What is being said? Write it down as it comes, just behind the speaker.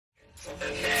What's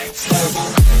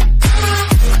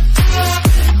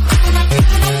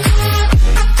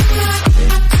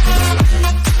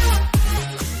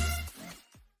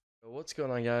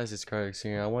going on, guys? It's Crux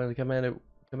here. I wanted to come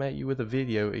at you with a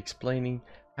video explaining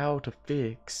how to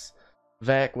fix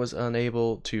VAC was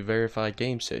unable to verify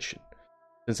game session.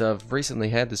 Since I've recently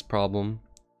had this problem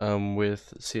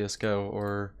with CSGO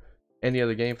or any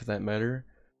other game for that matter.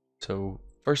 So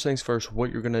first things first,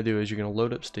 what you're gonna do is you're gonna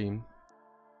load up Steam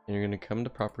and you're gonna come to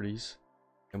properties,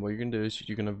 and what you're gonna do is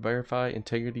you're gonna verify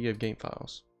integrity of game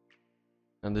files.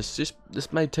 And this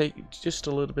may take just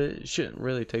a little bit. It shouldn't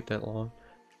really take that long.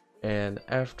 And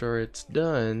after it's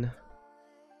done,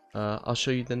 I'll show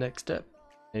you the next step.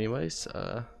 Anyways,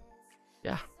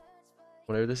 yeah,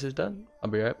 whenever this is done,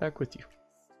 I'll be right back with you.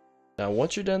 Now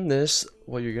once you're done this,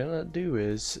 what you're gonna do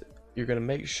is you're gonna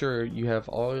make sure you have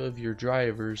all of your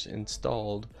drivers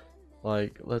installed.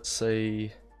 Like, let's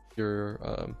say your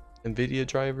NVIDIA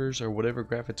drivers or whatever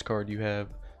graphics card you have,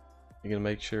 you're gonna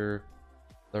make sure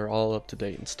they're all up to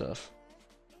date and stuff.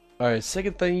 Alright,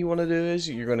 second thing you want to do is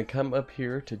you're going to come up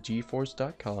here to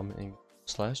geforce.com and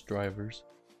 /drivers,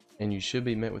 and you should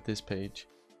be met with this page.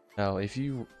 Now if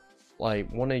you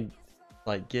want to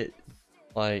get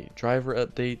driver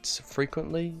updates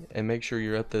frequently and make sure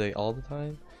you're up to date all the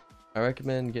time, I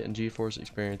recommend getting GeForce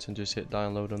Experience and just hit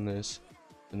download on this.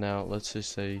 And now let's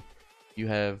just say you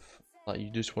have you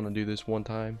just want to do this one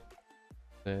time,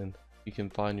 then you can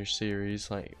find your series.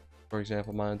 Like, for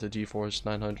example, mine's a GeForce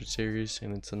 900 series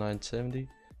and it's a 970,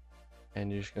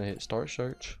 and you're just gonna hit start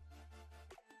search,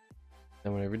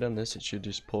 and whenever you're done this, it should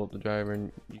just pull up the driver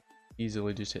and you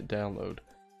easily just hit download.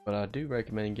 But I do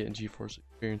recommend getting GeForce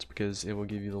Experience because it will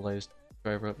give you the latest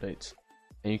driver updates,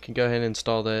 and you can go ahead and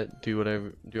install that, do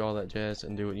all that jazz,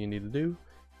 and do what you need to do.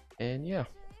 And yeah,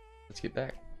 let's get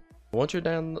back. Once you're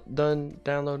done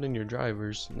downloading your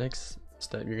drivers, next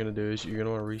step you're gonna do is you're gonna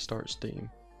want to restart Steam.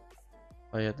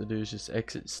 All you have to do is just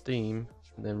exit Steam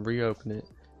and then reopen it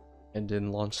and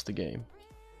then launch the game,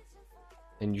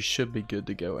 and you should be good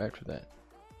to go after that.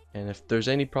 And if there's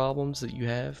any problems that you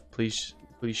have, please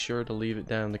sure to leave it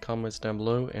down in the comments down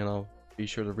below, and I'll be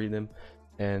sure to read them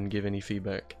and give any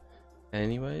feedback.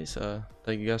 Anyways,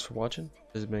 thank you guys for watching.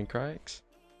 This has been Crux.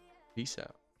 Peace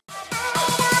out.